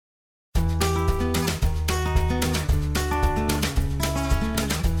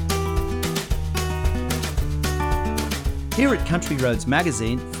Here at Country Roads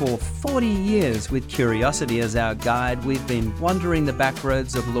Magazine, for 40 years with curiosity as our guide, we've been wandering the back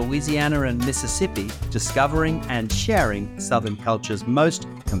roads of Louisiana and Mississippi, discovering and sharing Southern culture's most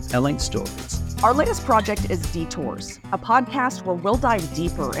compelling stories. Our latest project is Detours, a podcast where we'll dive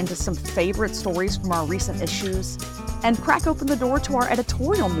deeper into some favorite stories from our recent issues and crack open the door to our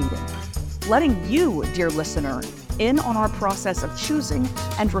editorial meeting, letting you, dear listener, in on our process of choosing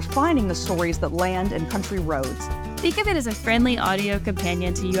and refining the stories that land in Country Roads. Think of it as a friendly audio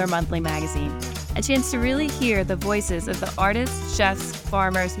companion to your monthly magazine, a chance to really hear the voices of the artists, chefs,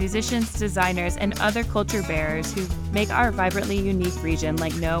 farmers, musicians, designers, and other culture bearers who make our vibrantly unique region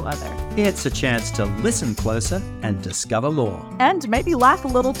like no other. It's a chance to listen closer and discover more. And maybe laugh a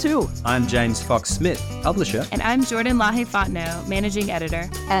little too. I'm James Fox Smith, publisher. And I'm Jourdan Thibodeaux, managing editor.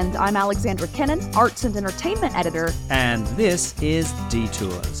 And I'm Alexandra Kennan, arts and entertainment editor. And this is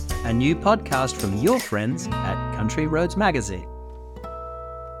Detours, a new podcast from your friends at Country Roads Magazine.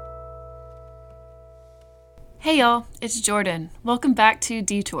 Hey y'all, it's Jourdan. Welcome back to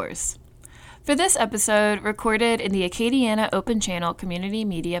Detours. For this episode, recorded in the Acadiana Open Channel Community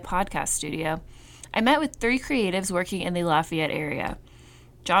Media Podcast Studio, I met with three creatives working in the Lafayette-area.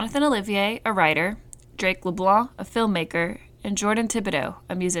 Jonathan Olivier, a writer, Drake LeBlanc, a filmmaker, and Jourdan Thibodeaux,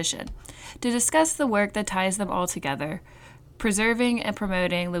 a musician, to discuss the work that ties them all together, preserving and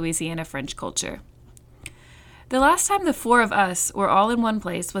promoting Louisiana French culture. The last time the four of us were all in one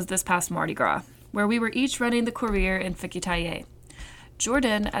place was this past Mardi Gras, where we were each running the Priere in Lafayette-area.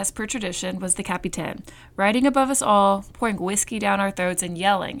 Jourdan, as per tradition, was the capitaine, riding above us all, pouring whiskey down our throats and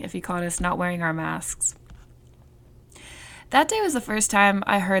yelling if he caught us not wearing our masks. That day was the first time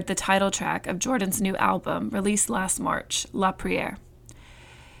I heard the title track of Jourdan's new album, released last March, Priere.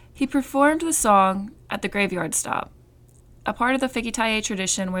 He performed the song at the graveyard stop, a part of the Lafayette-area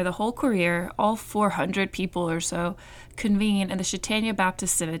tradition where the whole Priere, all 400 people or so, convene in the Chautauqua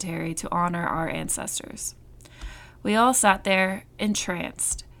Baptist Cemetery to honor our ancestors. We all sat there,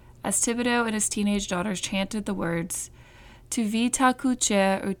 entranced, as Thibodeaux and his teenage daughters chanted the words, Tu vis ta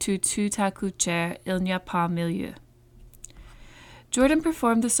couture ou tu tues ta couture, il n'y a pas milieu. Jourdan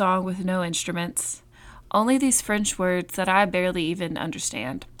performed the song with no instruments, only these French words that I barely even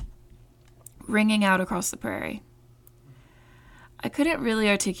understand, ringing out across the prairie. I couldn't really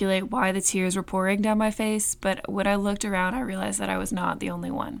articulate why the tears were pouring down my face, but when I looked around, I realized that I was not the only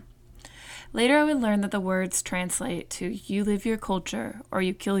one. Later, I would learn that the words translate to you live your culture or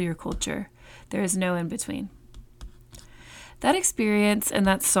you kill your culture. There is no in between. That experience and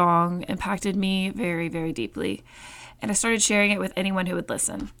that song impacted me very, very deeply, and I started sharing it with anyone who would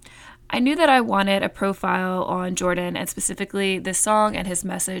listen. I knew that I wanted a profile on Jourdan and specifically this song and his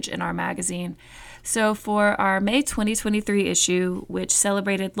message in our magazine. So for our May 2023 issue, which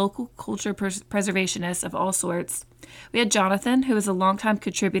celebrated local culture preservationists of all sorts, we had Jonathan, who is a longtime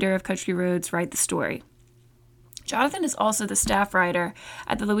contributor of Country Roads, write the story. Jonathan is also the staff writer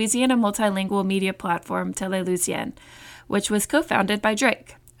at the Louisiana multilingual media platform Louisiana, which was co-founded by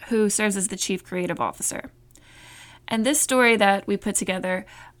Drake, who serves as the chief creative officer. And this story that we put together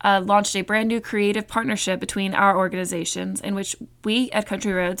launched a brand new creative partnership between our organizations in which we at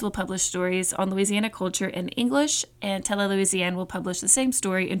Country Roads will publish stories on Louisiana culture in English and Louisiana will publish the same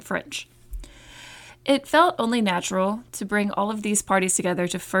story in French. It felt only natural to bring all of these parties together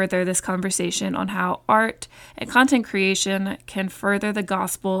to further this conversation on how art and content creation can further the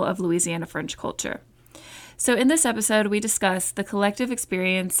gospel of Louisiana French culture. So in this episode, we discuss the collective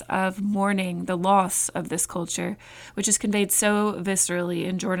experience of mourning the loss of this culture, which is conveyed so viscerally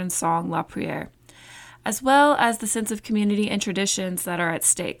in Jourdan's song Priere, as well as the sense of community and traditions that are at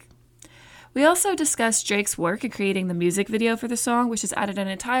stake. We also discuss Drake's work in creating the music video for the song, which has added an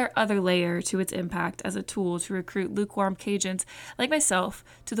entire other layer to its impact as a tool to recruit lukewarm Cajuns like myself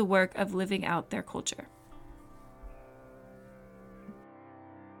to the work of living out their culture.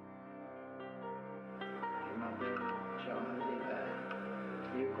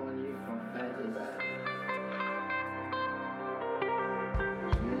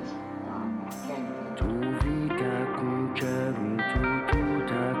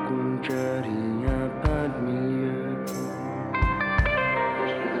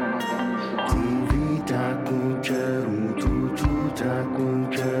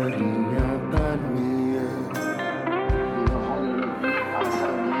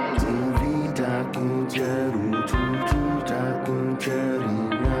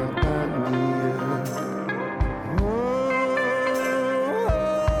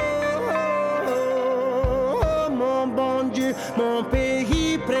 Mon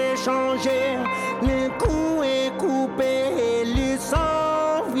pays préchangé, le cou est coupé, le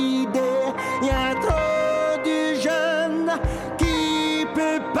sang vidé. Y a trop de jeunes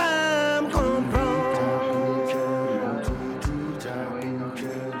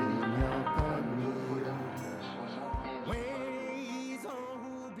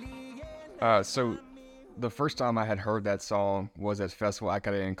So the first time I had heard that song was at Festival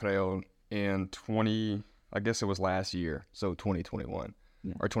Acadie en Creole in I guess it was last year, so 2021,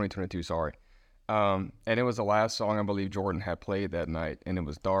 or 2022, sorry. And it was the last song I believe Jourdan had played that night, and it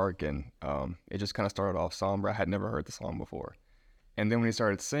was dark, and it just kind of started off somber. I had never heard the song before. And then when he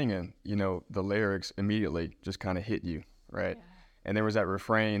started singing, the lyrics immediately just kind of hit you, right? Yeah. And there was that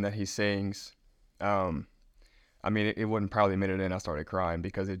refrain that he sings. It wasn't probably a minute in I started crying,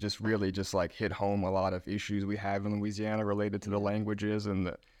 because it just really just like hit home a lot of issues we have in Louisiana related to the languages and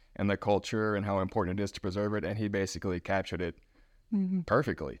the culture and how important it is to preserve it. And he basically captured it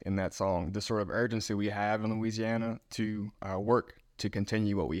perfectly in that song, the sort of urgency we have in Louisiana to work to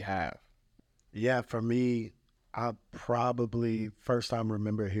continue what we have. Yeah, for me, I probably first time I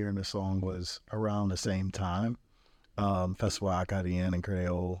remember hearing the song was around the same time, Festival Acadie en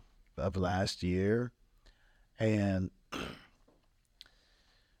Creole of last year. And,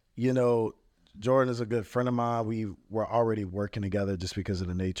 Jourdan is a good friend of mine. We were already working together just because of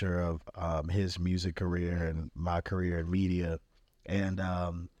the nature of his music career and my career in media. And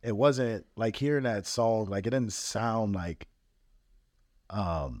it wasn't like hearing that song, like it didn't sound like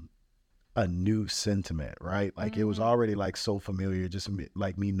a new sentiment, right? Like it was already like so familiar, just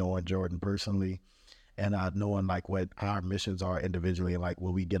like me knowing Jourdan personally. And knowing like what our missions are individually, and like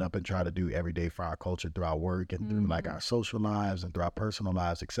what we get up and try to do every day for our culture through our work and through like our social lives and through our personal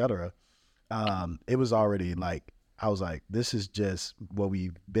lives, etc. It was already like, I was like, this is just what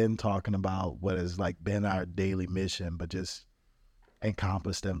we've been talking about, what has like been our daily mission, but just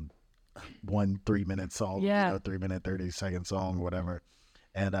encompassed in 1 3-minute song, 3-minute, 30-second song, whatever.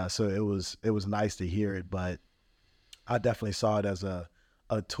 And so it was nice to hear it, but I definitely saw it as a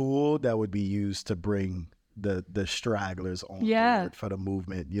tool that would be used to bring the stragglers on board for the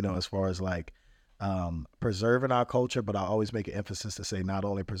movement, as far as like preserving our culture. But I always make an emphasis to say not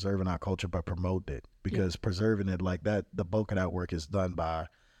only preserving our culture, but promote it, because preserving it like that, the bulk of that work is done by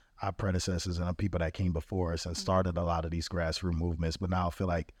our predecessors and the people that came before us and started a lot of these grassroots movements. But now I feel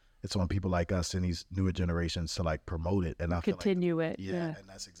like it's on people like us and these newer generations to like promote it and continue it. Yeah, and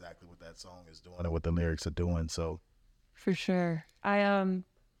that's exactly what that song is doing and what the lyrics are doing. So for sure. I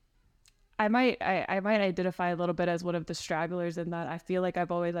might identify a little bit as one of the stragglers in that I feel like I've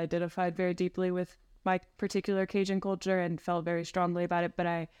always identified very deeply with my particular Cajun culture and felt very strongly about it, but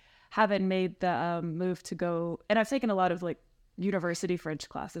I haven't made the move to go, and I've taken a lot of like university French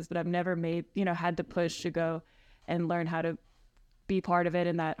classes, but I've never made, had to push to go and learn how to be part of it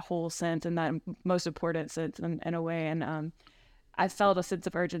in that whole sense, in that most important sense in a way. And I felt a sense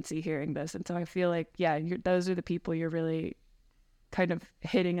of urgency hearing this. And so I feel like, those are the people you're really kind of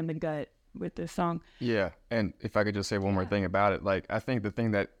hitting in the gut with this song. Yeah. And if I could just say one more thing about it, like, I think the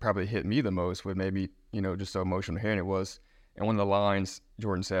thing that probably hit me the most with maybe, just so emotional hearing it was, and one of the lines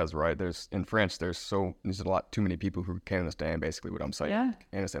Jourdan says, right, in French, there's a lot too many people who can't understand basically what I'm saying, can't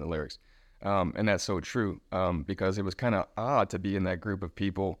understand the lyrics. And that's so true, because it was kind of odd to be in that group of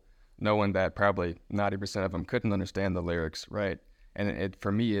people knowing that probably 90% of them couldn't understand the lyrics, right? And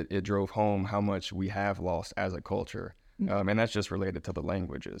for me, it drove home how much we have lost as a culture. And that's just related to the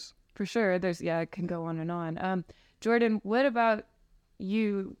languages. For sure. It can go on and on. Jourdan, what about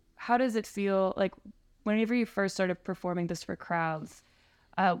you? How does it feel like whenever you first started performing this for crowds?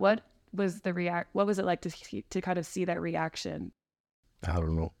 What was it like to kind of see that reaction? I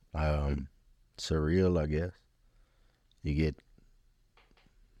don't know. Surreal, I guess. You get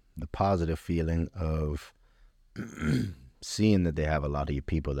the positive feeling of seeing that they have a lot of your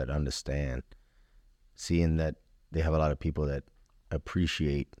people that understand, seeing that they have a lot of people that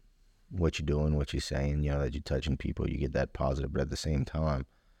appreciate what you're doing, what you're saying, that you're touching people. You get that positive, but at the same time,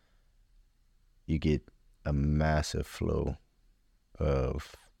 you get a massive flow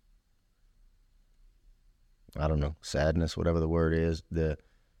of, I don't know, sadness, whatever the word is,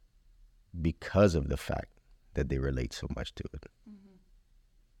 because of the fact that they relate so much to it. Mm-hmm.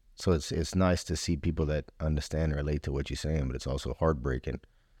 So it's nice to see people that understand and relate to what you're saying, but it's also heartbreaking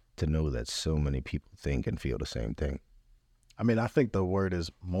to know that so many people think and feel the same thing. I mean, I think the word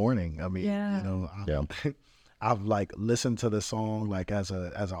is mourning. I mean, I've like listened to the song like as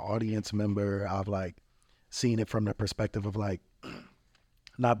an audience member. I've like seen it from the perspective of like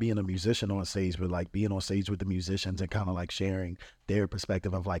not being a musician on stage, but like being on stage with the musicians and kind of like sharing their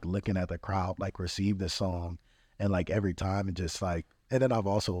perspective of like looking at the crowd like receive the song, and like every time and just like, and then I've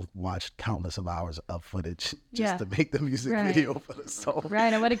also watched countless of hours of footage just to make the music video for the song.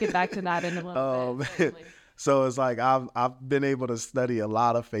 Right, I want to get back to that in a little bit. So it's like I've been able to study a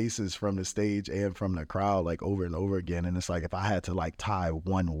lot of faces from the stage and from the crowd, like over and over again. And it's like if I had to like tie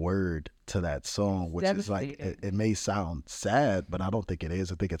one word to that song, which is like it may sound sad, but I don't think it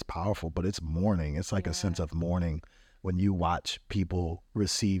is. I think it's powerful, but it's mourning. It's like a sense of mourning when you watch people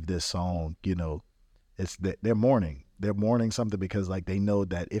receive this song. You know, it's they're mourning. They're mourning something because like they know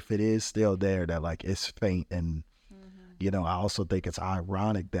that if it is still there, that like it's faint. And you know, I also think it's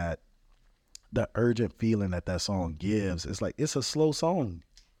ironic that the urgent feeling that song gives, it's like, it's a slow song.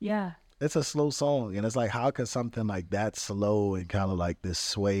 Yeah. It's a slow song. And it's like, how could something like that slow and kind of like this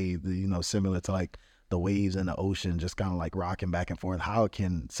sway, you know, similar to like the waves in the ocean, just kind of like rocking back and forth. How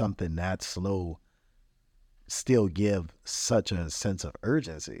can something that slow still give such a sense of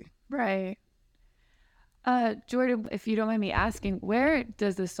urgency? Right. Jourdan, if you don't mind me asking, where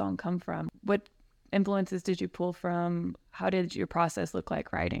does this song come from? What influences did you pull from? How did your process look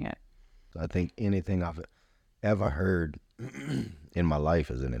like writing it? I think anything I've ever heard in my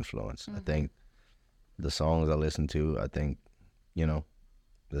life is an influence. I think the songs I listen to, I think, you know,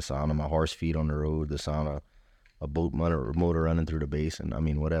 the sound of my horse feet on the road, the sound of a boat motor running through the basin. I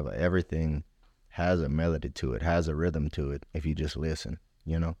mean, whatever. Everything has a melody to it, has a rhythm to it if you just listen,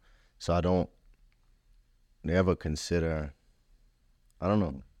 you know? So I don't ever consider, I don't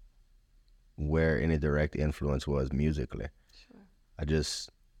know, where any direct influence was musically. Sure.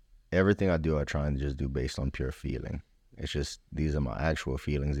 Everything I do, I try and just do based on pure feeling. It's just, these are my actual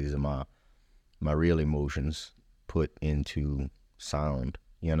feelings. These are my real emotions put into sound,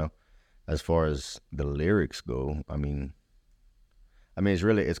 you know? As far as the lyrics go, I mean,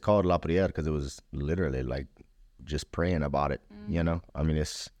 it's called La Priere because it was literally like just praying about it, you know? I mean,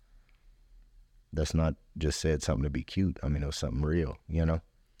 that's not just said something to be cute. I mean, it was something real, you know?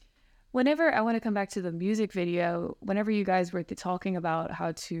 Whenever I want to come back to the music video, whenever you guys were talking about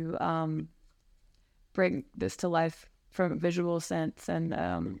how to bring this to life from a visual sense and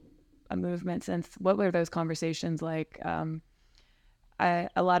a movement sense, what were those conversations like? A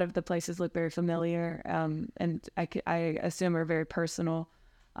lot of the places look very familiar, and I assume are very personal.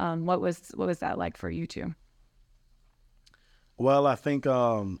 What was that like for you two? Well, I think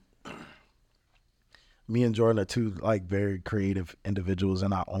me and Jourdan are two like very creative individuals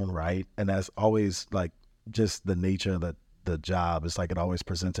in our own right, and that's always like just the nature of the job. It's like it always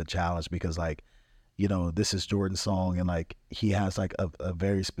presents a challenge because like, you know, this is Jourdan's song and like he has like a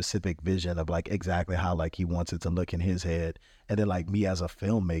very specific vision of like exactly how like he wants it to look in his head, and then like me as a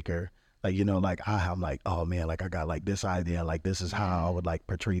filmmaker, like, you know, like I'm like, oh man, like I got like this idea, like this is how I would like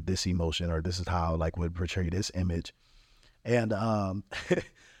portray this emotion, or this is how I like would portray this image. And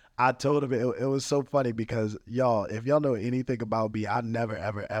I told him it was so funny because y'all, if y'all know anything about me, I never,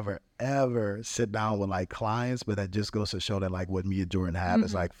 ever, ever, ever sit down with like clients, but that just goes to show that like what me and Jourdan have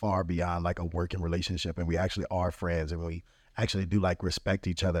is like far beyond like a working relationship, and we actually are friends, and we actually do like respect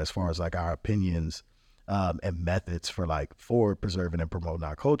each other as far as like our opinions and methods for preserving and promoting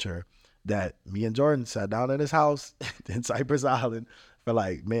our culture. That me and Jourdan sat down in his house in Cypress Island for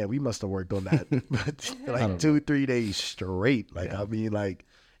like, man, we must have worked on that for like 2-3 days straight. Like, yeah. I mean, like,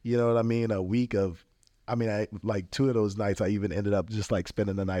 you know what I mean? A week of, I mean, I like 2 of those nights I even ended up just like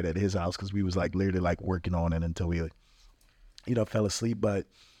spending the night at his house because we was like literally like working on it until we, you know, fell asleep. But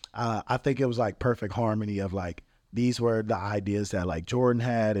I think it was like perfect harmony of like, these were the ideas that like Jourdan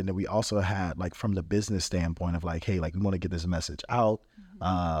had. And then we also had like from the business standpoint of like, hey, like we want to get this message out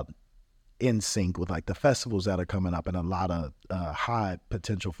in sync with like the festivals that are coming up and a lot of high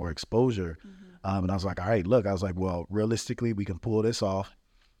potential for exposure. And I was like, all right, look, I was like, well, realistically, we can pull this off.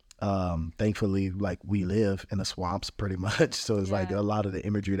 Thankfully, like we live in the swamps pretty much. So it's like a lot of the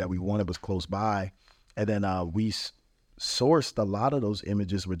imagery that we wanted was close by. And then we sourced a lot of those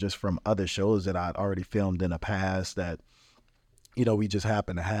images were just from other shows that I'd already filmed in the past that, you know, we just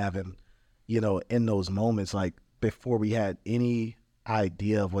happened to have. And, you know, in those moments, like before we had any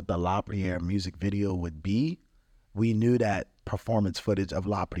idea of what the La Priere music video would be, we knew that performance footage of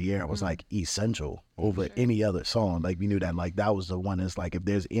La Priere was like essential over any other song. Like we knew that like that was the one that's like, if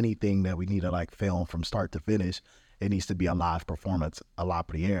there's anything that we need to like film from start to finish, it needs to be a live performance, a La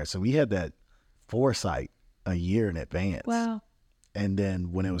Priere. So we had that foresight a year in advance. Wow. And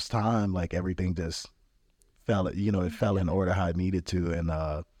then when it was time, like everything just fell, you know, it fell in order how it needed to, and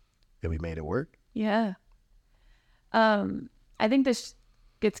we made it work. Yeah. I think this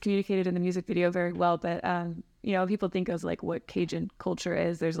gets communicated in the music video very well, but you know, people think of like what Cajun culture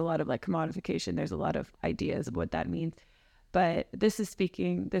is. There's a lot of like commodification. There's a lot of ideas of what that means. But this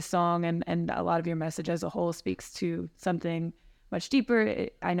song and a lot of your message as a whole speaks to something much deeper.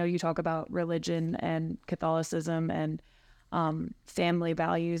 I know you talk about religion and Catholicism and family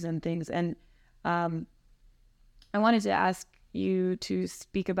values and things. And I wanted to ask you to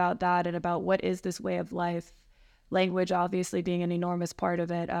speak about that and about what is this way of life, language obviously being an enormous part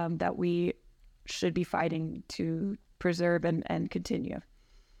of it, that we should be fighting to preserve and continue.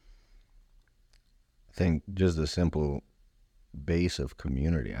 I think just the simple base of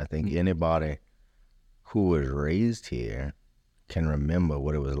community. I think anybody who was raised here can remember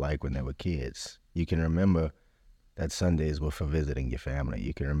what it was like when they were kids. You can remember that Sundays were for visiting your family.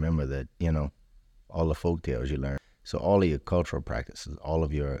 You can remember that, all the folk tales you learned. So all of your cultural practices, all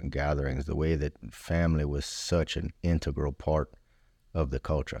of your gatherings, the way that family was such an integral part of the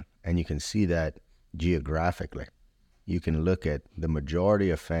culture. And you can see that geographically. You can look at the majority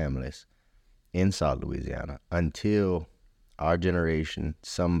of families in South Louisiana until our generation,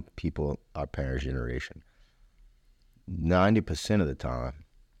 some people, our parents' generation, 90% of the time,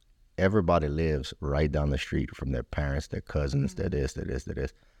 everybody lives right down the street from their parents, their cousins, their this.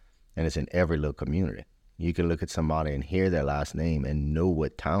 And it's in every little community. You can look at somebody and hear their last name and know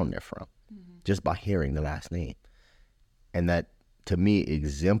what town they're from just by hearing the last name. And that, to me,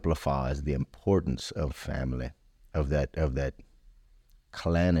 exemplifies the importance of family, of that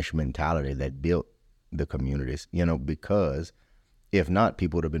clannish mentality that built the communities, because if not,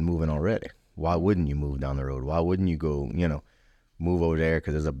 people would have been moving already. Why wouldn't you move down the road? Why wouldn't you go, move over there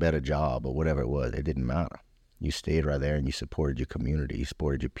because there's a better job or whatever it was? It didn't matter. You stayed right there and you supported your community. You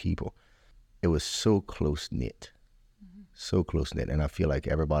supported your people. It was so close-knit, so close-knit. And I feel like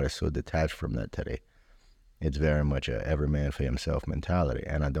everybody's so detached from that today. It's very much a every man for himself mentality.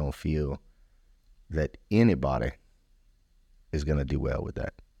 And I don't feel that anybody is going to do well with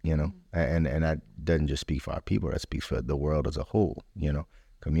that, And that doesn't just speak for our people. That speaks for the world as a whole,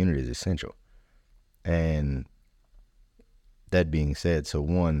 Community is essential. And that being said, so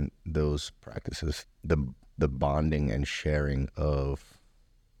one, those practices, the bonding and sharing of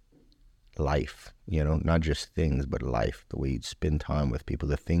life, not just things, but life, the way you spend time with people,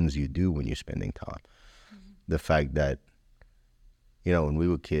 the things you do when you're spending time. The fact that, when we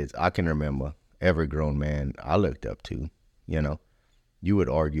were kids, I can remember every grown man I looked up to, you would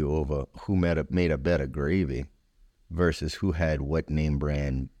argue over who made a better gravy versus who had what name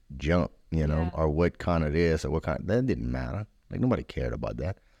brand junk, or what kind of this or what kind of, that didn't matter. Like, nobody cared about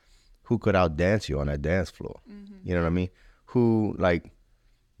that. Who could outdance you on that dance floor? You know what I mean? Who,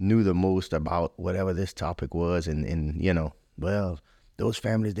 knew the most about whatever this topic was and well, those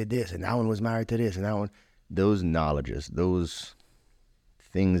families did this and that one was married to this and that one. Those knowledges, those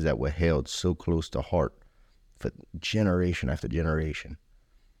things that were held so close to heart for generation after generation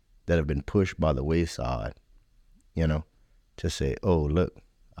that have been pushed by the wayside, to say, oh, look,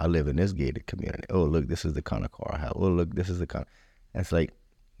 I live in this gated community. Oh, look, this is the kind of car I have. Oh, look, this is the kind of... And it's like,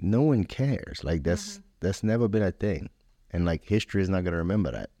 no one cares. Like, that's never been a thing. And, history is not going to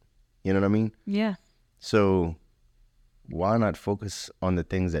remember that. You know what I mean? Yeah. So why not focus on the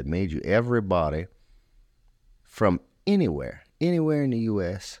things that made you? Everybody from anywhere in the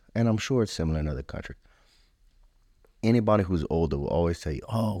U.S., and I'm sure it's similar in other countries, anybody who's older will always tell you,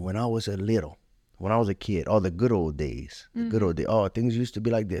 oh, when I was a kid, oh, the good old days, oh, things used to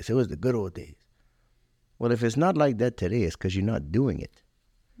be like this. It was the good old days. Well, if it's not like that today, it's because you're not doing it.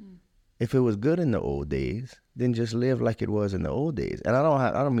 If it was good in the old days, then just live like it was in the old days. And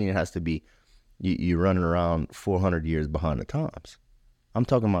I don't mean it has to be you running around 400 years behind the times. I'm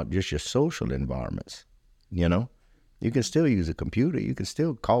talking about just your social environments, You can still use a computer. You can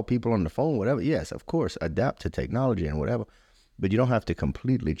still call people on the phone, whatever. Yes, of course, adapt to technology and whatever. But you don't have to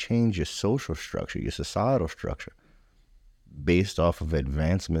completely change your social structure, your societal structure, based off of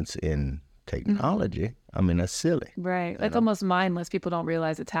advancements in technology. I mean, that's silly. Right. It's almost mindless. People don't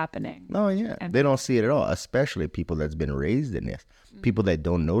realize it's happening. Oh, yeah. They don't see it at all, especially people that's been raised in this. People that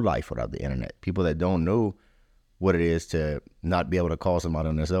don't know life without the internet. People that don't know what it is to not be able to call somebody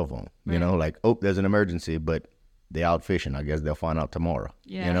on their cell phone. Right. Oh, there's an emergency, but they out fishing. I guess they'll find out tomorrow.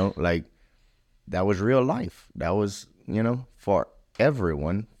 Yeah. That was real life. That was, for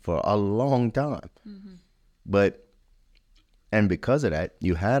everyone for a long time. And because of that,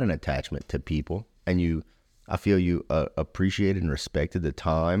 you had an attachment to people, and I feel you appreciated and respected the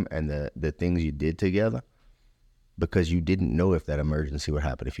time and the things you did together, because you didn't know if that emergency would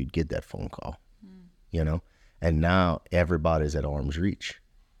happen, if you'd get that phone call, And now everybody's at arm's reach.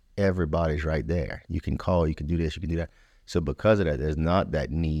 Everybody's right there. You can call, you can do this, you can do that. So because of that, there's not that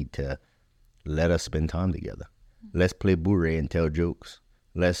need to let us spend time together. Let's play bourrée and tell jokes.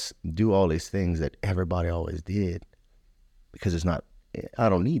 Let's do all these things that everybody always did, because I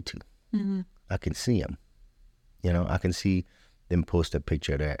don't need to. I can see them. I can see them post a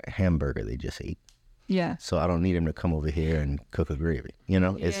picture of that hamburger they just ate. Yeah. So I don't need them to come over here and cook a gravy. I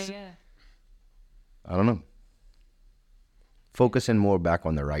don't know. focusing more back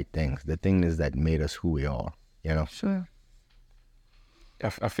on the right things, the things that made us who we are, you know? Sure.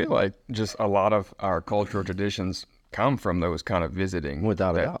 I feel like just a lot of our cultural traditions come from those kind of visiting.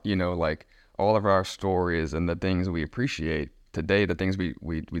 Without a doubt. You know, like all of our stories and the things we appreciate today, the things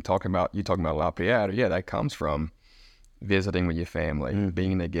we talk about, you talking about Lafayette, yeah, that comes from visiting with your family,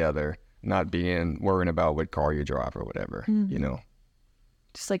 being together, not worrying about what car you drive or whatever, you know.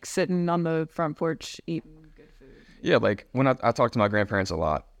 Just like sitting on the front porch eating good food. Yeah, like when I talk to my grandparents a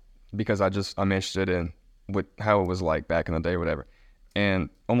lot because I'm interested in how it was like back in the day, whatever. And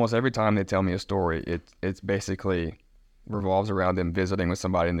almost every time they tell me a story, it's basically revolves around them visiting with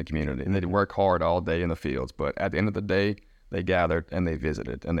somebody in the community. And they work hard all day in the fields, but at the end of the day, they gathered and they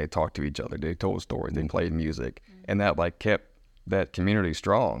visited and they talked to each other. They told stories, they played music, and that like kept that community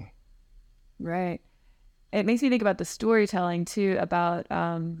strong. Right. It makes me think about the storytelling too, about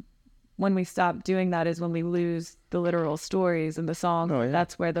when we stop doing that is when we lose the literal stories and the songs. Oh, yeah.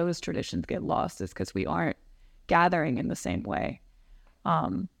 That's where those traditions get lost, is because we aren't gathering in the same way.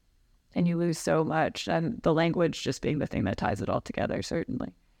 And you lose so much, and the language just being the thing that ties it all together,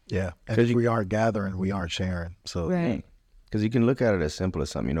 certainly. Yeah, and if we aren't gathering, we aren't sharing. So right. Because you can look at it as simple as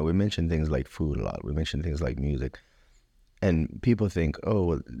something. You know, we mention things like food a lot. We mention things like music. And people think, oh,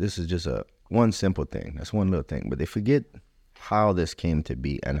 well, this is just one simple thing. That's one little thing. But they forget how this came to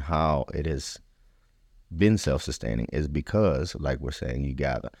be and how it has been self-sustaining is because, like we're saying, you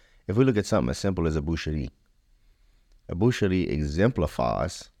gather. If we look at something as simple as a boucherie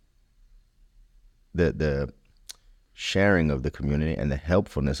exemplifies the sharing of the community and the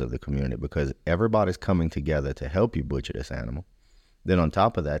helpfulness of the community, because everybody's coming together to help you butcher this animal. Then on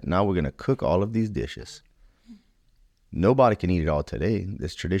top of that, now we're going to cook all of these dishes. Nobody can eat it all today.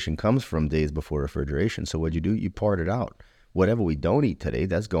 This tradition comes from days before refrigeration. So what you do, you part it out. Whatever we don't eat today,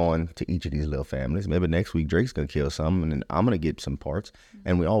 that's going to each of these little families. Maybe next week Drake's going to kill some, and then I'm going to get some parts.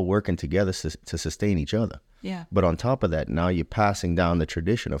 And we're all working together to sustain each other. Yeah. But on top of that, now you're passing down the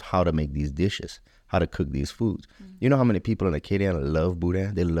tradition of how to make these dishes, how to cook these foods. You know how many people in Acadia love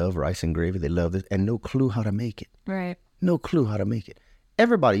boudin? They love rice and gravy. They love this, and no clue how to make it. Right. No clue how to make it.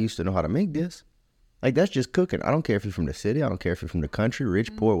 Everybody used to know how to make this. Like, that's just cooking. I don't care if you're from the city. I don't care if you're from the country,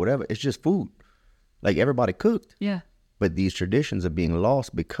 rich, poor, whatever. It's just food. Like, everybody cooked. Yeah. But these traditions are being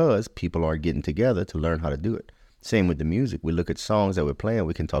lost because people aren't getting together to learn how to do it. Same with the music. We look at songs that we're playing.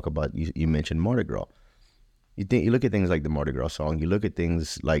 We can talk about, you mentioned Mardi Gras. You look at things like the Mardi Gras song. You look at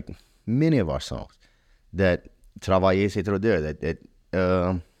things like many of our songs that Travailler c'est trop dur,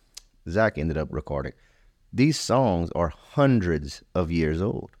 that Zach ended up recording. These songs are hundreds of years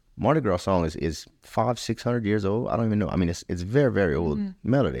old. Mardi Gras song is 500-600 years old. I don't even know. I mean, it's very, very old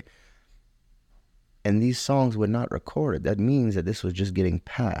melody. And these songs were not recorded. That means that this was just getting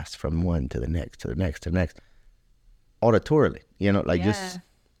passed from one to the next, to the next, to the next, auditorily. You know, like just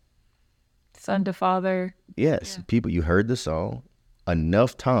son to father. Yes, people. You heard the song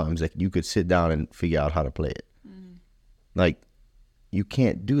enough times that you could sit down and figure out how to play it. Like, you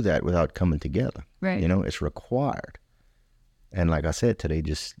can't do that without coming together. Right. You know, it's required. And like I said today,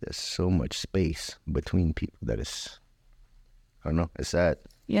 just there's so much space between people that is, I don't know, it's sad.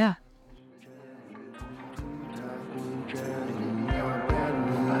 Yeah.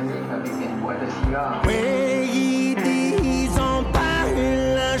 Oui, ils ont pas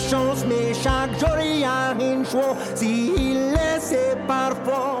eu la chance, mais chaque jour il y a une chose. S'ils laissaient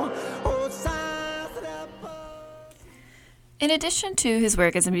parfois, oh, ça serait pas. In addition to his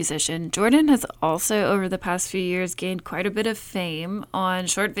work as a musician, Jourdan has also, over the past few years, gained quite a bit of fame on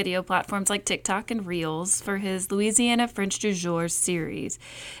short video platforms like TikTok and Reels for his Louisiana French du jour series,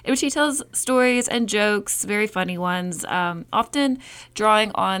 in which he tells stories and jokes, very funny ones, often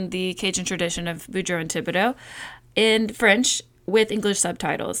drawing on the Cajun tradition of Jourdan Thibodeaux in French with English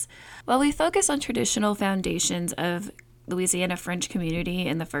subtitles. While we focus on traditional foundations of Louisiana French community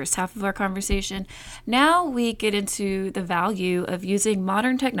in the first half of our conversation, now we get into the value of using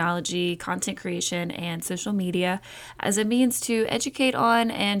modern technology, content creation, and social media as a means to educate on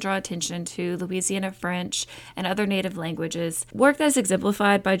and draw attention to Louisiana French and other native languages, work that is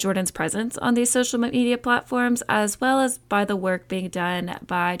exemplified by Jourdan's presence on these social media platforms, as well as by the work being done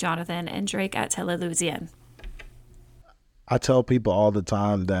by Jonathan and Drake at Tele Louisiane. I tell people all the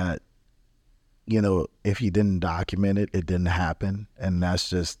time that, you know, if you didn't document it, it didn't happen. And that's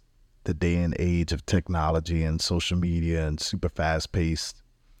just the day and age of technology and social media and super fast-paced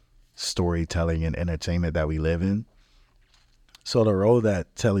storytelling and entertainment that we live in. So the role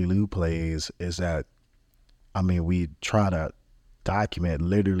that Tele Lou plays is that, I mean, we try to document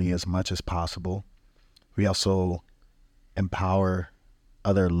literally as much as possible. We also empower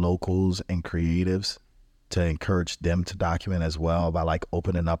other locals and creatives to encourage them to document as well by like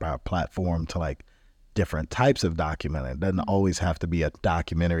opening up our platform to like different types of documenting. It doesn't always have to be a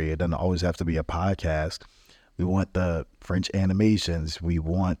documentary. It doesn't always have to be a podcast. We want the French animations. We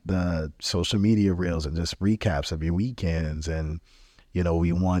want the social media reels and just recaps of your weekends. And, you know,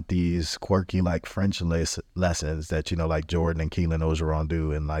 we want these quirky like French lessons that, you know, like Jourdan and Keelan Jourdan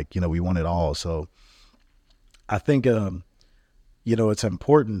do. And like, you know, we want it all. So I think, you know, it's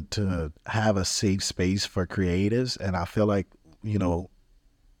important to have a safe space for creatives. And I feel like, you know,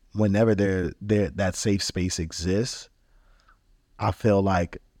 whenever that safe space exists, I feel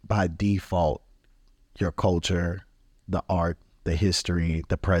like by default, your culture, the art, the history,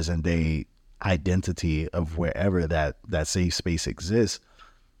 the present day identity of wherever that safe space exists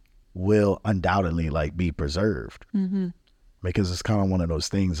will undoubtedly like be preserved. Mm-hmm. Because it's kind of one of those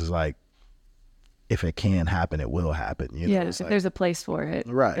things is like, if it can happen, it will happen. You know? If there's a place for it,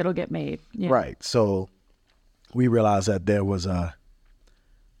 right, it'll get made. Yeah. Right. So we realized that there was a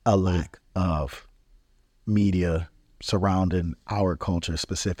lack of media surrounding our culture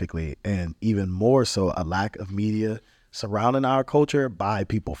specifically, and even more so a lack of media surrounding our culture by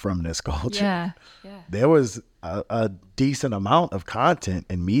people from this culture. Yeah. There was a decent amount of content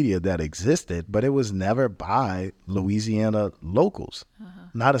and media that existed, but it was never by Louisiana locals.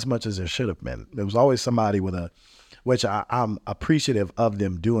 Not as much as there should have been. There was always somebody with which I'm appreciative of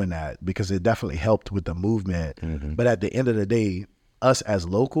them doing that, because it definitely helped with the movement. Mm-hmm. But at the end of the day, us as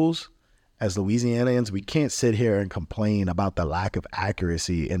locals, as Louisianians, we can't sit here and complain about the lack of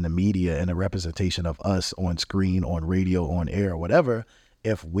accuracy in the media and the representation of us on screen, on radio, on air, whatever,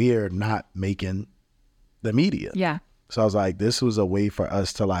 if we're not making the media. Yeah. So I was like, this was a way for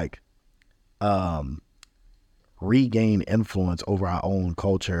us to like regain influence over our own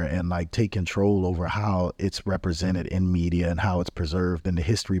culture and like take control over how it's represented in media and how it's preserved in the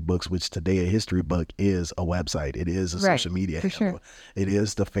history books, which today a history book is a website. It is a social media handle. Sure. It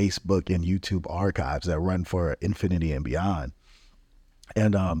is the Facebook and YouTube archives that run for infinity and beyond.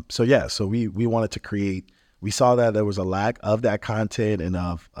 And so we wanted to create, we saw that there was a lack of that content and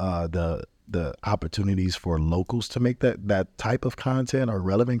of the opportunities for locals to make that type of content or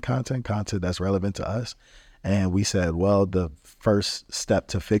relevant content that's relevant to us. And we said, well, the first step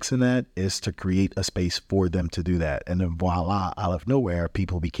to fixing that is to create a space for them to do that. And then voila, out of nowhere,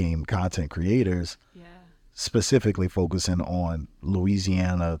 people became content creators, specifically focusing on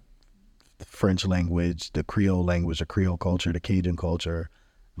Louisiana, the French language, the Creole language, the Creole culture, the Cajun culture,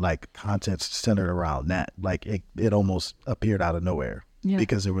 like content centered around that. Like it almost appeared out of nowhere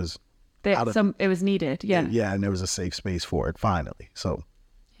because it was it was needed. Yeah. Yeah. And there was a safe space for it finally. So,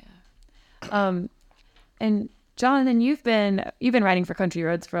 And Jonathan, you've been writing for Country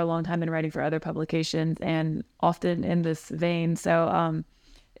Roads for a long time and writing for other publications, and often in this vein. So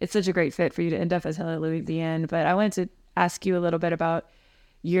it's such a great fit for you to end up as Hello Louisiana. But I wanted to ask you a little bit about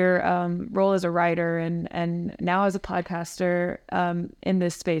your role as a writer and now as a podcaster in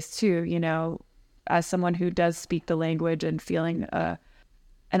this space too. You know, as someone who does speak the language and feeling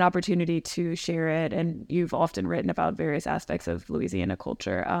an opportunity to share it, and you've often written about various aspects of Louisiana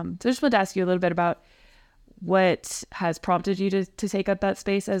culture. So I just wanted to ask you a little bit about what has prompted you to take up that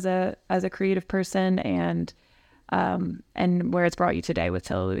space as a creative person, and where it's brought you today with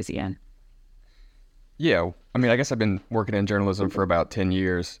Hello Louisiana. Yeah, I mean, I guess I've been working in journalism for about 10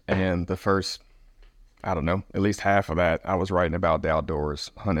 years, and the first, I don't know, at least half of that, I was writing about the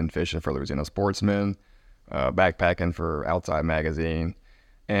outdoors, hunting, fishing for Louisiana Sportsman, backpacking for Outside Magazine,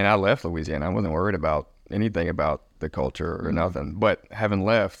 and I left Louisiana. I wasn't worried about anything about the culture or nothing, but having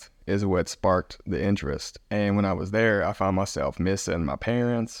left is what sparked the interest. And when I was there, I found myself missing my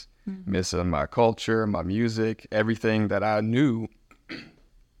parents, missing my culture, my music, everything that I knew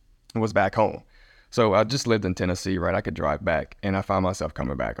was back home. So I just lived in Tennessee, right? I could drive back, and I found myself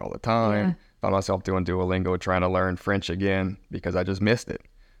coming back all the time. Yeah. Found myself doing Duolingo, trying to learn French again because I just missed it.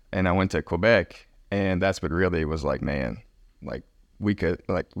 And I went to Quebec, and that's what really was like, man, like we could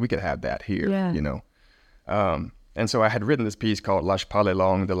have that here, you know? And so I had written this piece called La Parle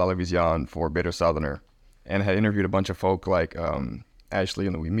Langue de la Louisiane for Bitter Southerner, and had interviewed a bunch of folk like Ashley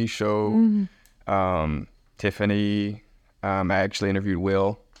and Louis Michaud, Tiffany. I actually interviewed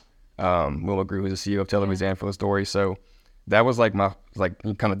Will LeGroux, who's the CEO of Louisiana for the story. So that was like my, like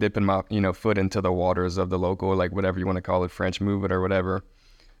kind of dipping my, foot into the waters of the local, like whatever you want to call it, French movement or whatever.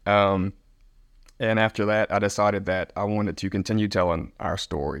 And after that, I decided that I wanted to continue telling our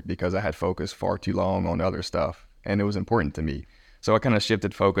story because I had focused far too long on other stuff, and it was important to me. So I kind of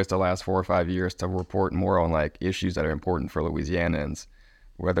shifted focus the last 4 or 5 years to report more on like issues that are important for Louisianans,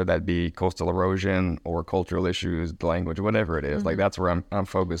 whether that be coastal erosion or cultural issues, language, whatever it is. Like that's where I'm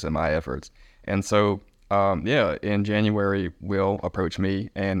focusing my efforts. And so In January, Will approached me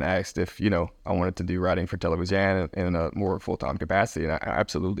and asked if, I wanted to do writing for Louisiana in a more full-time capacity. And I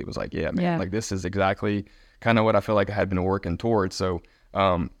absolutely was like, yeah, man, Yeah. like this is exactly kind of what I feel like I had been working towards. So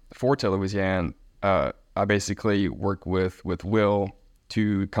for Louisiana, I basically work with Will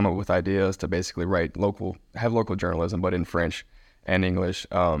to come up with ideas to basically have local journalism, but in French and English,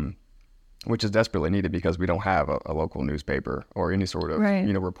 which is desperately needed because we don't have a local newspaper or any sort of, Right.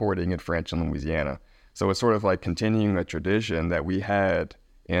 reporting in French in Louisiana. So it's sort of like continuing a tradition that we had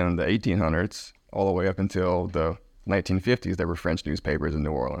in the 1800s all the way up until the 1950s. There were French newspapers in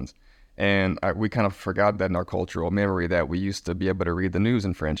New Orleans. And we kind of forgot that in our cultural memory that we used to be able to read the news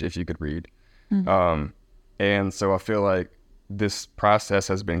in French if you could read. And so I feel like this process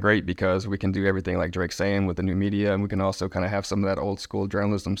has been great because we can do everything like Drake's saying with the new media, and we can also kind of have some of that old school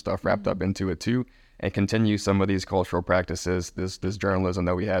journalism stuff wrapped up into it too, and continue some of these cultural practices, this journalism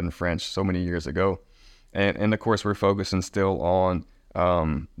that we had in French so many years ago. And of course, we're focusing still on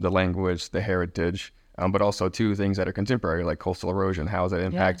the language, the heritage, but also too things that are contemporary, like coastal erosion. How is that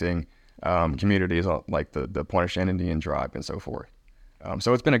impacting communities like the Pointe-au-Chien Indian tribe and so forth?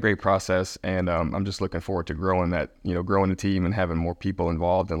 So it's been a great process, and I'm just looking forward to growing the team and having more people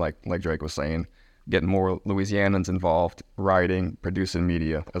involved, and like Drake was saying, getting more Louisianans involved, writing, producing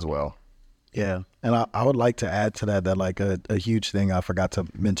media as well. Yeah, and I would like to add to that like a huge thing I forgot to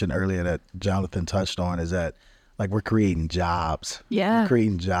mention earlier that Jonathan touched on is that like we're creating jobs. Yeah. We're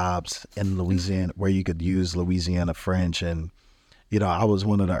creating jobs in Louisiana where you could use Louisiana French. And, I was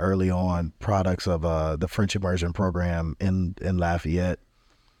one of the early on products of the French immersion program in Lafayette.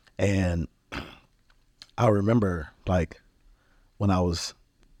 And I remember like when I was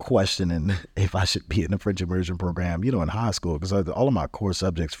questioning if I should be in the French immersion program, in high school, because all of my core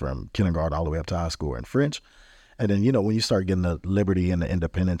subjects from kindergarten all the way up to high school were in French. And then, when you start getting the liberty and the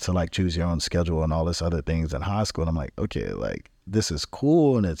independence to like choose your own schedule and all this other things in high school, and I'm like, okay, like this is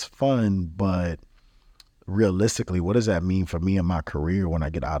cool and it's fun, but realistically, what does that mean for me and my career when I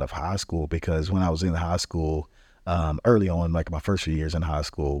get out of high school? Because when I was in high school, early on, like my first few years in high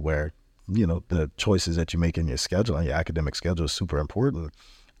school, where, the choices that you make in your schedule and your academic schedule is super important.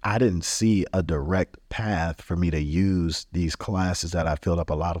 I didn't see a direct path for me to use these classes that I filled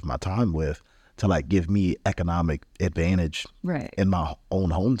up a lot of my time with to like give me economic advantage Right. in my own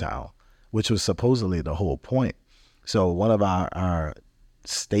hometown, which was supposedly the whole point. So one of our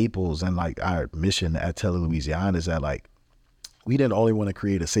staples and like our mission at Louisiana is that like we didn't only want to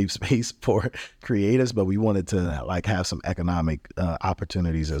create a safe space for creators, but we wanted to like have some economic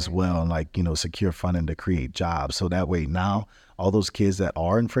opportunities as well, and like, secure funding to create jobs. So that way now all those kids that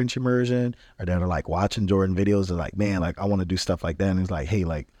are in French immersion or that are like watching Jourdan videos are like, man, like I want to do stuff like that. And it's like, hey,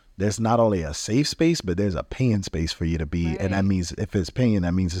 like there's not only a safe space, but there's a paying space for you to be. Right. And that means if it's paying,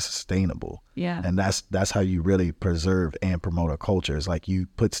 that means it's sustainable. Yeah. And that's how you really preserve and promote a culture. It's like you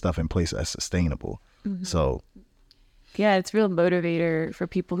put stuff in place that's sustainable. Mm-hmm. So yeah, it's a real motivator for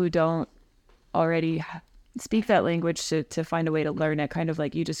people who don't already speak that language to find a way to learn it, kind of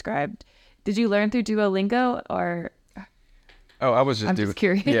like you described. Did you learn through Duolingo or? Oh, I was just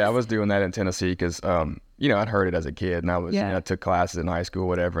curious. Yeah, I was doing that in Tennessee because, I'd heard it as a kid, and I was, I took classes in high school,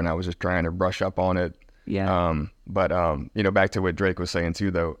 whatever, and I was just trying to brush up on it. Yeah. But back to what Drake was saying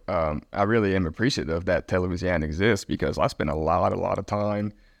too, though, I really am appreciative that Louisiana exists because I spent a lot of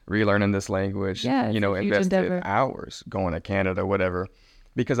time relearning this language. Yeah, invested hours going to Canada, whatever,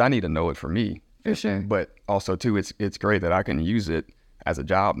 because I need to know it for me. For sure. But also too, it's great that I can use it as a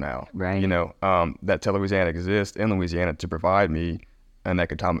job now. Right. That Louisiana exists in Louisiana to provide me an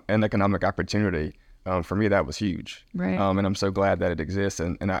economic opportunity. For me, that was huge. Right. And I'm so glad that it exists.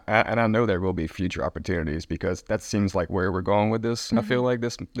 And I know there will be future opportunities because that seems like where we're going with this. Mm-hmm. I feel like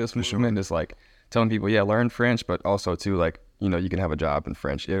this movement is like telling people, learn French, but also too, like, you can have a job in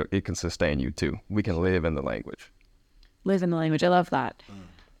French. It can sustain you too. We can live in the language. Live in the language. I love that.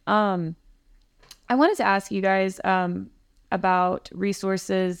 I wanted to ask you guys about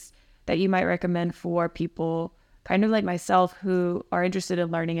resources that you might recommend for people kind of like myself who are interested in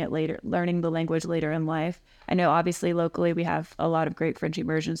learning the language later in life. I know obviously locally we have a lot of great French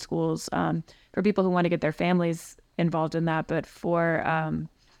immersion schools for people who want to get their families involved in that, but for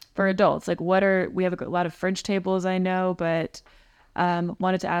adults, like we have a lot of French tables, I know, but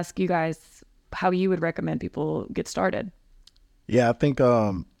wanted to ask you guys how you would recommend people get started. Yeah, I think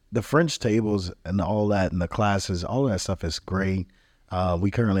the French tables and all that and the classes, all that stuff is great.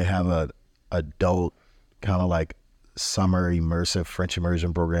 We currently have a adult kind of like summer immersive French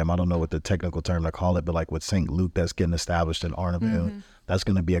immersion program. I don't know what the technical term to call it, but like with St. Luke that's getting established in Arnaville, that's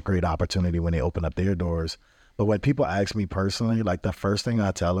going to be a great opportunity when they open up their doors. But when people ask me personally, like the first thing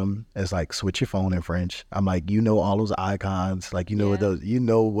I tell them is like, switch your phone in French. I'm like, you know, all those icons, like, you know,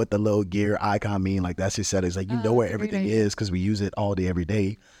 what the little gear icon mean, like that's your settings, like, you know where everything is, because we use it all day, every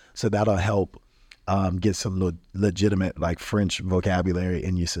day. So that'll help get some legitimate like French vocabulary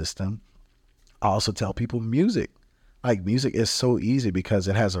in your system. I also tell people music. Like music is so easy because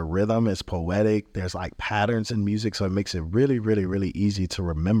it has a rhythm, it's poetic, there's like patterns in music, so it makes it really, really, really easy to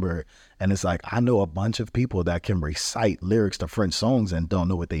remember. And it's like, I know a bunch of people that can recite lyrics to French songs and don't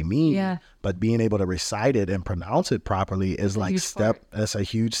know what they mean, but being able to recite it and pronounce it properly is like that's a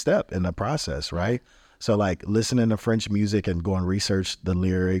huge step in the process, right? So like listening to French music and going research the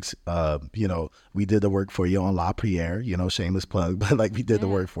lyrics, you know, we did the work for you on La Priere, you know, shameless plug, but like we did the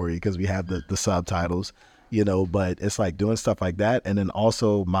work for you because we have the subtitles. You know, but it's like doing stuff like that. And then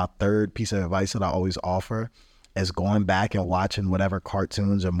also my third piece of advice that I always offer is going back and watching whatever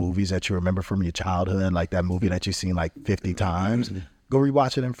cartoons or movies that you remember from your childhood, like that movie that you've seen like 50 times, go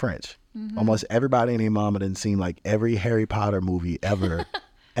rewatch it in French. Almost everybody and their mama done seen like every Harry Potter movie ever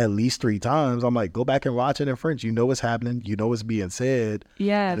at least 3 times. I'm like, go back and watch it in French. You know what's happening. You know what's being said.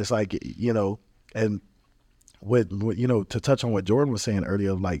 Yeah. And it's like, you know, and with you know, to touch on what Jourdan was saying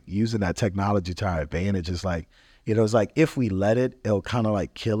earlier, like using that technology to our advantage is like, you know, it's like if we let it, it'll kind of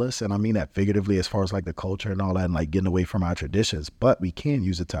like kill us. And I mean that figuratively as far as like the culture and all that and like getting away from our traditions, but we can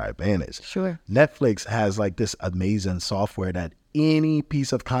use it to our advantage. Sure. Netflix has like this amazing software that any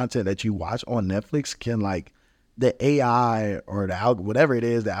piece of content that you watch on Netflix can like the AI or the whatever it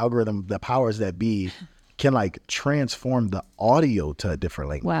is, the algorithm, the powers that be can like transform the audio to a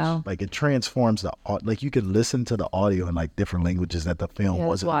different language. Wow. Like it transforms like you can listen to the audio in like different languages that the film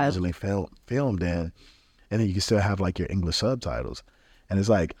wasn't originally filmed in. And then you can still have like your English subtitles. And it's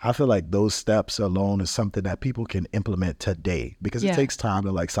like, I feel like those steps alone is something that people can implement today because it takes time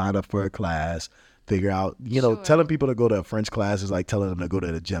to like sign up for a class, figure out, you know, telling people to go to a French class is like telling them to go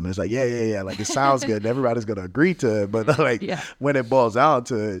to the gym. And it's like, yeah. Like it sounds good and everybody's going to agree to it. But like when it boils down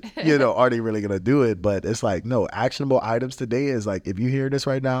to it, you know, are they really going to do it? But it's like, no, actionable items today is like, if you hear this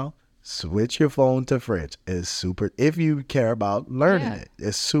right now, switch your phone to French. It's super, if you care about learning it,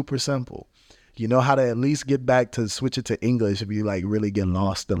 it's super simple. You know how to at least get back to switch it to English if you like really get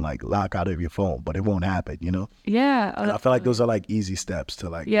lost and like lock out of your phone, but it won't happen, you know? Yeah. And I feel like those are like easy steps to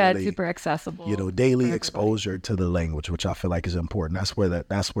like, really, it's super accessible. You know, daily exposure to the language, which I feel like is important. That's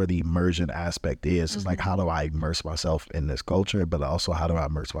where the immersion aspect is. It's like, how do I immerse myself in this culture, but also how do I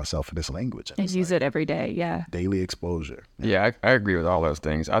immerse myself in this language? And use it every day. Yeah. Daily exposure. Yeah, I agree with all those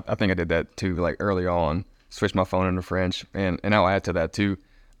things. I think I did that too, like early on, switched my phone into French. And I'll add to that too.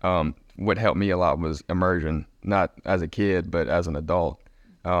 What helped me a lot was immersion, not as a kid, but as an adult.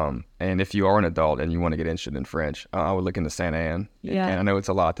 And if you are an adult and you want to get interested in French, I would look into Saint Anne. Yeah. And I know it's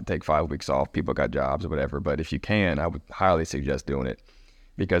a lot to take 5 weeks off. People got jobs or whatever. But if you can, I would highly suggest doing it.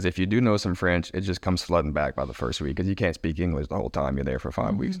 Because if you do know some French, it just comes flooding back by the first week because you can't speak English the whole time you're there for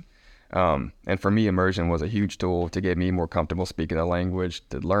 5 weeks. And for me, immersion was a huge tool to get me more comfortable speaking the language,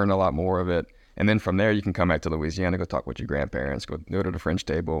 to learn a lot more of it. And then from there, you can come back to Louisiana, go talk with your grandparents, go to the French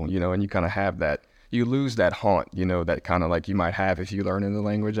table, you know, and you kind of have that, you lose that haunt, you know, that kind of like you might have if you learn in the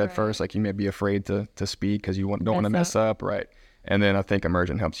language at first, like you may be afraid to speak because you don't want to mess up, right? And then I think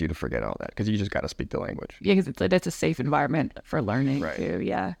immersion helps you to forget all that because you just got to speak the language. Yeah, because it's a safe environment for learning too.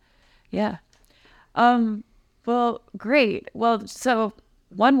 Yeah. Yeah. Well, great. Well, so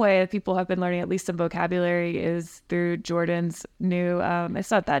one way that people have been learning at least some vocabulary is through Jourdan's new, it's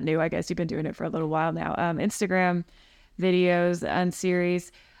not that new, I guess you've been doing it for a little while now, Instagram videos and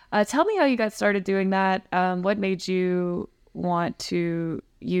series. Tell me how you got started doing that. What made you want to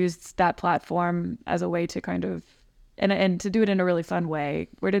use that platform as a way to kind of, and to do it in a really fun way?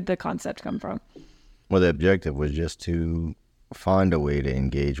 Where did the concept come from? Well, the objective was just to find a way to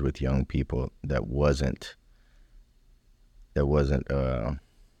engage with young people that wasn't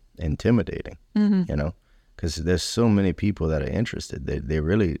intimidating, you know, because there's so many people that are interested. They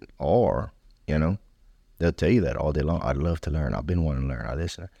really are, you know. They'll tell you that all day long. I'd love to learn. I've been wanting to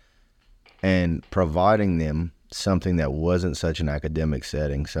learn. And providing them something that wasn't such an academic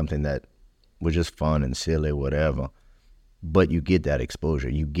setting, something that was just fun and silly, whatever. But you get that exposure.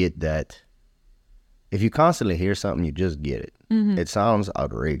 You get that. If you constantly hear something, you just get it. It sounds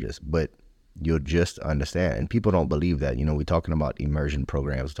outrageous, but you'll just understand. And people don't believe that. You know, we're talking about immersion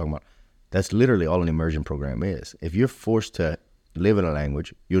programs. We're talking about, that's literally all an immersion program is. If you're forced to live in a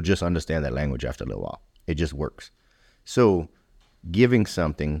language, you'll just understand that language after a little while. It just works. So giving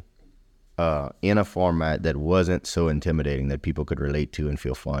something in a format that wasn't so intimidating that people could relate to and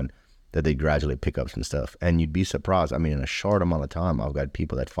feel fun, that they gradually pick up some stuff. And you'd be surprised. I mean, in a short amount of time, I've got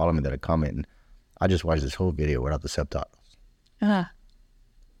people that follow me that are commenting, I just watched this whole video without the subtitles.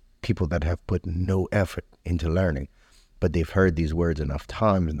 People that have put no effort into learning, but they've heard these words enough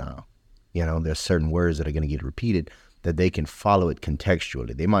times now. You know, there's certain words that are going to get repeated that they can follow it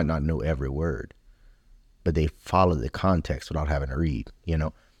contextually. They might not know every word, but they follow the context without having to read, you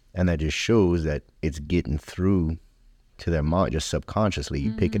know? And that just shows that it's getting through to their mind, just subconsciously,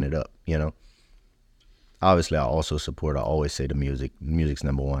 you picking it up, you know? Obviously, I also support, I always say the music. Music's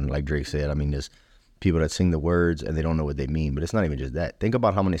number one. Like Drake said, I mean, there's people that sing the words and they don't know what they mean, but it's not even just that. Think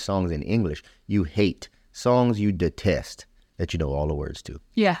about how many songs in English you hate, songs you detest, that you know all the words to.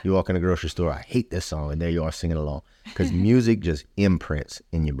 Yeah. You walk in a grocery store, I hate this song, and there you are singing along. Because music just imprints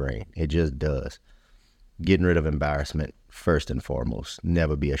in your brain. It just does. Getting rid of embarrassment, first and foremost.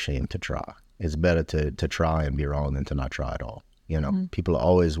 Never be ashamed to try. It's better to try and be wrong than to not try at all. You know, people are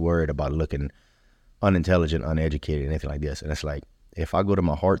always worried about looking unintelligent, uneducated, anything like this. And it's like, if I go to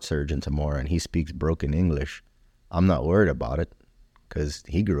my heart surgeon tomorrow and he speaks broken English, I'm not worried about it because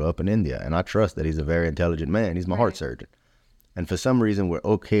he grew up in India. And I trust that he's a very intelligent man. He's my heart surgeon. And for some reason, we're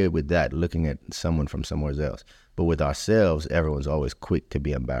okay with that, looking at someone from somewhere else. But with ourselves, everyone's always quick to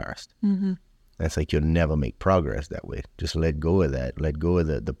be embarrassed. And it's like you'll never make progress that way. Just let go of that. Let go of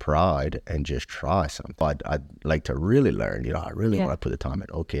the pride and just try something. I'd like to really learn. You know, I really want to put the time in.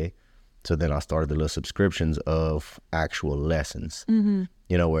 Okay. So then I started the little subscriptions of actual lessons, you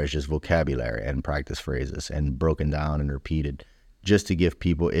know, where it's just vocabulary and practice phrases and broken down and repeated, just to give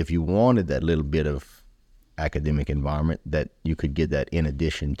people, if you wanted that little bit of academic environment, that you could get that in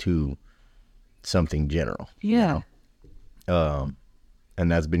addition to something general. Yeah. You know?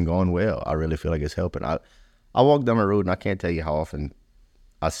 And that's been going well. I really feel like it's helping. I walk down the road and I can't tell you how often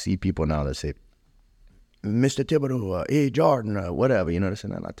I see people now that say, Mr. Thibodeaux, hey, Jourdan, whatever, you know, this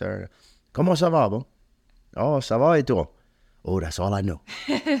and that. And I turn, comment ça va, bon? Oh, ça va et toi? Oh, that's all I know.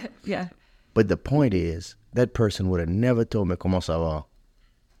 Yeah. But the point is, that person would have never told me comment ça va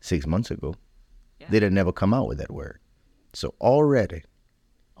 6 months ago. They'd have never come out with that word. So already,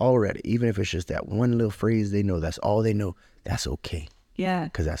 even if it's just that one little phrase they know, that's all they know, that's okay. Yeah.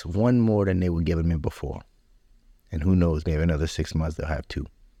 Because that's one more than they were giving me before. And who knows, maybe another 6 months they'll have 2.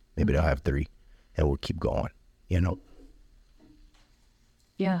 Maybe they'll have 3. And we'll keep going, you know?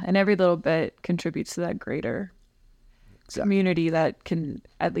 Yeah, and every little bit contributes to that greater community that can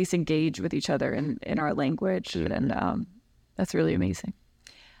at least engage with each other in our language. And that's really amazing.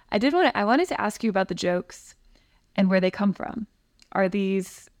 I wanted to ask you about the jokes and where they come from. Are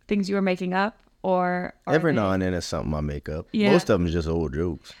these things you were making up, or every now and then it's something I make up? Yeah. Most of them is just old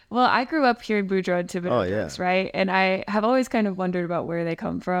jokes. Well, I grew up hearing Jourdan Thibodeaux jokes, right? And I have always kind of wondered about where they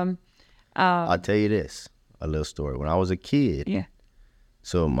come from. I'll tell you this, a little story. When I was a kid,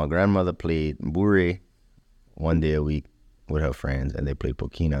 so my grandmother played Priere one day a week with her friends, and they played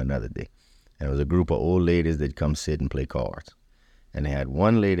Pokina another day. And it was a group of old ladies that come sit and play cards. And they had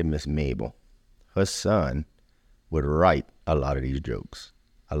one lady, Miss Mabel. Her son would write a lot of these jokes,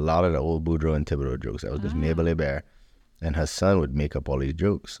 a lot of the old Jourdan Thibodeaux jokes. That was Miss Mabel LeBlanc. And her son would make up all these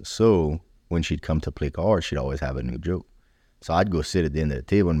jokes. So when she'd come to play cards, she'd always have a new joke. So I'd go sit at the end of the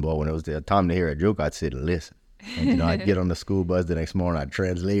table, and boy, when it was the time to hear a joke, I'd sit and listen. And, you know, I'd get on the school bus the next morning, I'd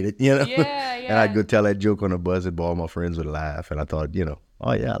translate it, you know. Yeah. And I'd go tell that joke on the bus, and boy, all my friends would laugh. And I thought, you know,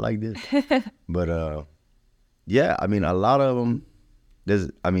 oh, yeah, I like this. But, yeah, I mean, a lot of them, there's,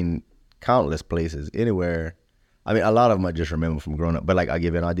 I mean, countless places, anywhere. I mean, a lot of them I just remember from growing up. But, like, I'll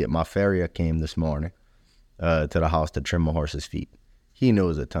give you an idea. My farrier came this morning to the house to trim my horse's feet. He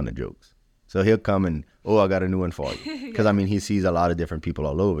knows a ton of jokes. So he'll come and, oh, I got a new one for you. Because, I mean, he sees a lot of different people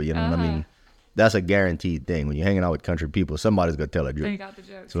all over, you know what I mean? That's a guaranteed thing. When you're hanging out with country people, somebody's going to tell a joke. They got the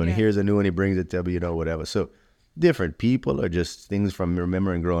jokes, so when he hears a new one, he brings it to me, you know, whatever. So different people, or just things from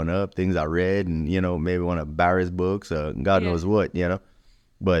remembering growing up, things I read, and, you know, maybe one of Barry's books, or God knows what, you know.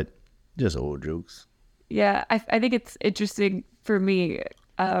 But just old jokes. Yeah, I think it's interesting for me.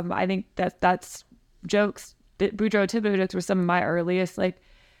 I think that's jokes. Jourdan Thibodeaux jokes were some of my earliest, like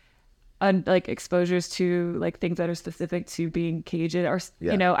exposures to like things that are specific to being Cajun, or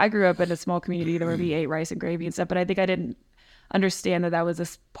you know, I grew up in a small community where we ate rice and gravy and stuff, but I think I didn't understand that was a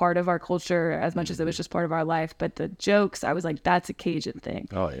part of our culture as much as it was just part of our life. But the jokes, I was like, that's a Cajun thing.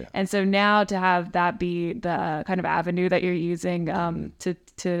 Oh yeah. And so now to have that be the kind of avenue that you're using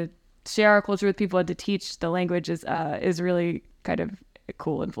to share our culture with people and to teach the language is really kind of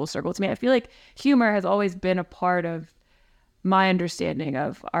cool and full circle to me. I feel like humor has always been a part of my understanding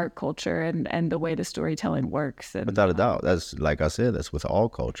of our culture and the way the storytelling works. And, without a doubt, that's, like I said, that's with all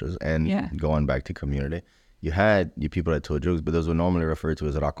cultures. And going back to community, you had your people that told jokes, but those were normally referred to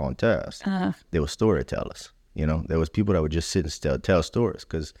as raconteurs. They were storytellers. You know, there was people that would just sit and tell stories,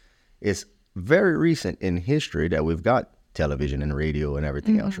 because it's very recent in history that we've got television and radio and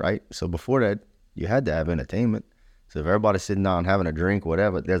everything else, right? So before that, you had to have entertainment. So if everybody's sitting down having a drink,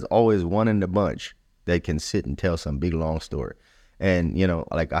 whatever, there's always one in the bunch that can sit and tell some big, long story. And, you know,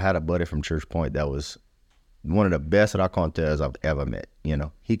 like I had a buddy from Church Point that was one of the best raconteurs I've ever met. You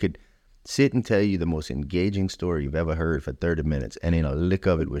know, he could sit and tell you the most engaging story you've ever heard for 30 minutes, and a lick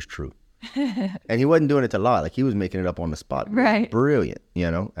of it was true. And he wasn't doing it to lie. Like, he was making it up on the spot. Right. Brilliant, you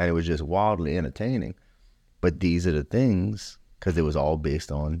know, and it was just wildly entertaining. But these are the things, because it was all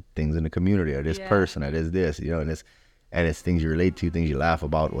based on things in the community, or this person, or this, you know, and it's things you relate to, things you laugh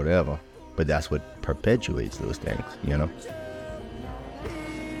about, whatever. But that's what perpetuates those things, you know?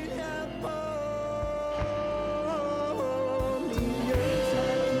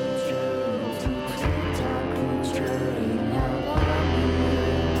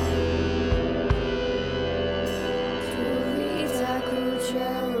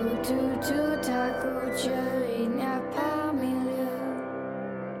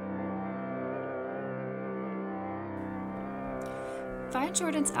 Find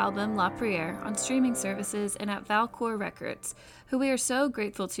Jourdan's album La Priere on streaming services and at Valcour Records, who we are so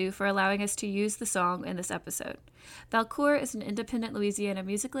grateful to for allowing us to use the song in this episode. Valcour is an independent Louisiana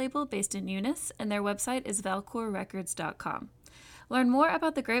music label based in Eunice, and their website is valcourrecords.com. Learn more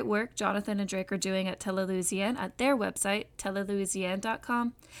about the great work Jonathan and Drake are doing at Tele-Louisiane at their website,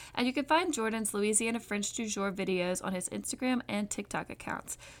 telelouisiane.com, and you can find Jourdan's Louisiana French du jour videos on his Instagram and TikTok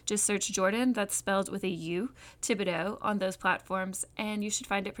accounts. Just search Jourdan, that's spelled with a U, Thibodeaux, on those platforms, and you should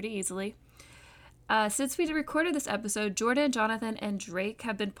find it pretty easily. Since we recorded this episode, Jourdan, Jonathan, and Drake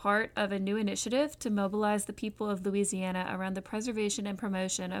have been part of a new initiative to mobilize the people of Louisiana around the preservation and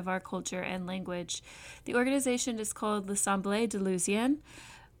promotion of our culture and language. The organization is called L'Assemblée de Louisiane,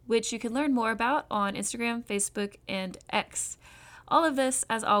 which you can learn more about on Instagram, Facebook, and X. All of this,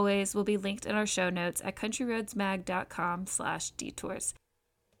 as always, will be linked in our show notes at countryroadsmag.com/detours.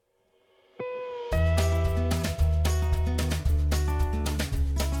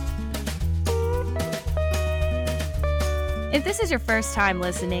 If this is your first time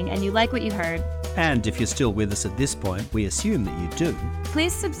listening and you like what you heard, And if you're still with us at this point, we assume that you do.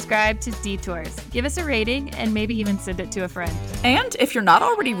 please subscribe to Detours, give us a rating, and maybe even send it to a friend. And if you're not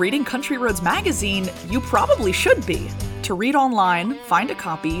already reading Country Roads magazine, you probably should be. To read online, find a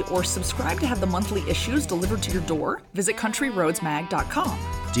copy, or subscribe to have the monthly issues delivered to your door, visit countryroadsmag.com.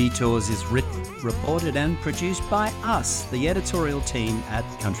 Detours is written, reported, and produced by us, the editorial team at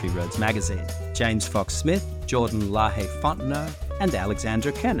Country Roads Magazine. James Fox-Smith, Jourdan Thibodeaux, and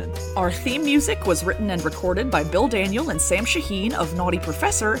Alexandra Kennan. Our theme music was written and recorded by Bill Daniel and Sam Shaheen of Naughty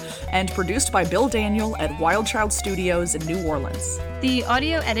Professor, and produced by Bill Daniel at Wild Child Studios in New Orleans. The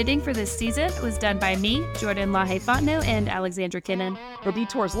audio editing for this season was done by me, Jourdan Thibodeaux, and Alexandra Kennan. The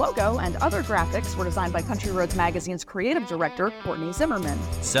Detours logo and other graphics were designed by Country Roads Magazine's creative director, Courtney Zimmerman.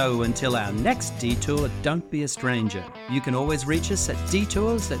 So until our next detour, don't be a stranger. You can always reach us at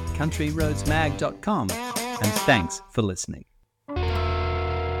detours@countryroadsmag.com. And thanks for listening.